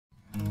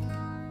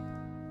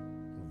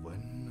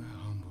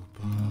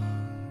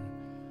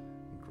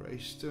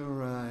used to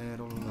ride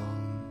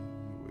along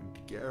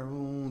with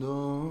Gerald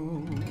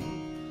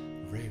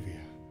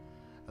Rivia.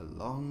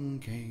 Along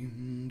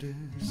came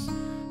this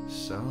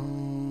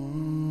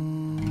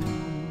song.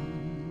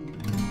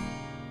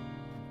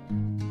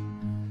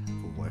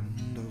 When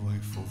the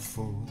wakeful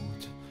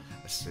fought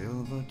a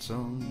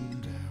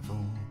silver-tongued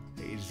devil,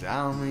 his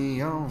army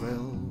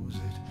unveils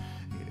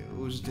it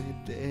was the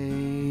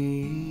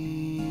day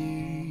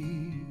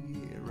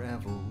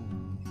revel.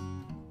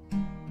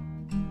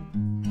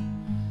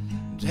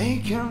 They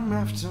came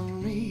after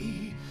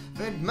me,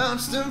 that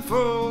monster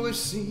for the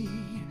sea.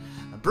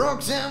 I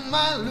broke down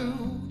my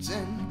lute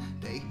and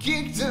they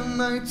kicked in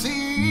my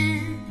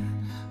teeth,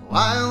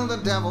 while the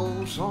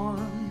devil's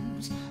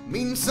horns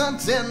mean so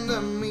tender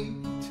meat,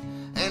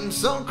 and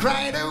so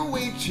cried a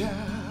witcher,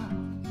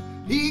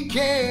 he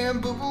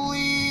can't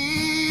believe.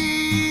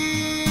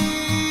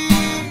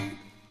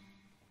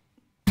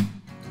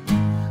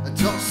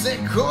 Toss a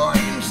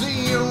coin to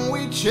your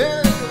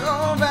witcher,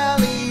 oh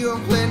valley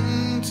of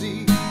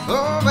plenty,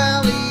 oh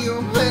valley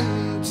of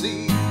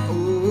plenty,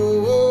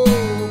 oh, oh.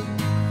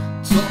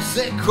 Toss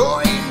a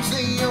coin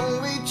to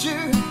your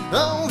witcher,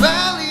 oh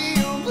valley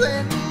of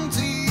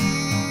plenty.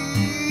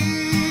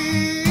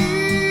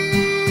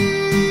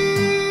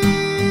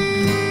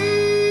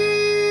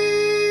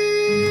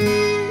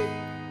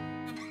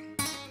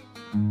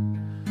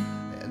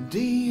 At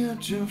the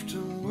edge of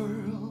the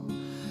world,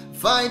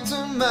 fight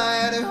a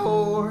mighty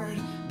horde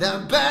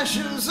that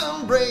bashes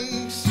and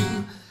breaks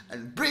you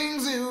and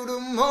brings you to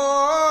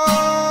more.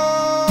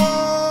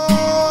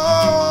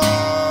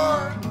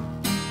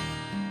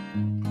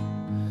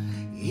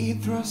 He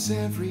thrusts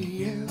every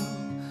yell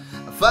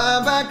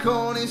far back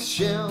on his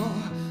shell,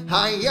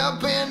 high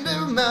up in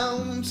the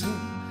mountain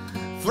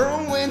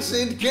from whence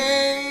it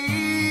came.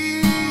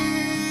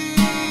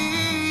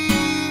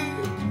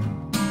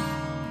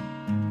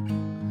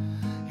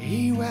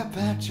 He wept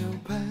at your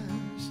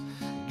pass,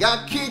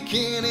 got kick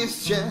in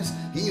his chest.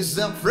 He's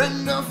a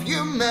friend of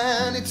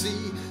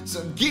humanity,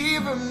 so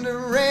give him the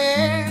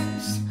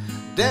rest.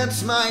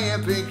 That's my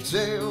epic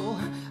tale,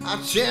 a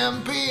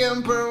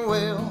champion per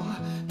will,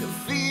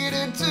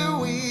 defeated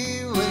to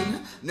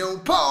evil, no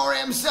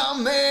poems are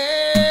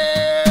made.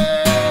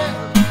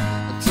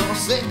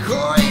 Toss a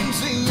coin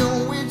to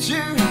your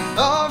witcher,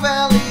 oh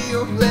valley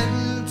of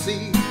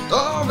plenty,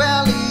 oh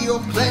valley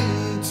of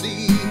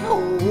plenty,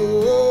 oh,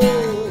 oh,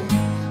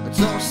 oh.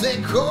 Toss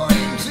a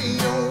coin to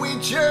your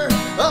witcher,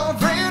 oh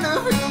friend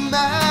of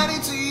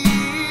humanity.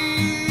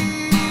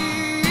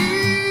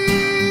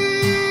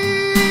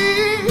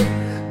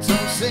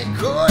 Toss a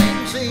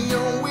coin to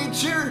your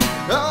witcher,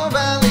 oh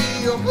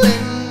valley of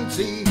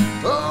plenty,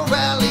 oh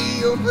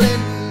valley of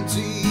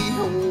plenty,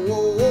 oh,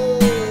 oh,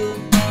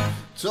 oh.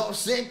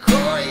 Toss a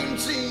coin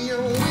to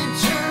your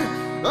witcher,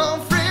 oh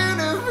friend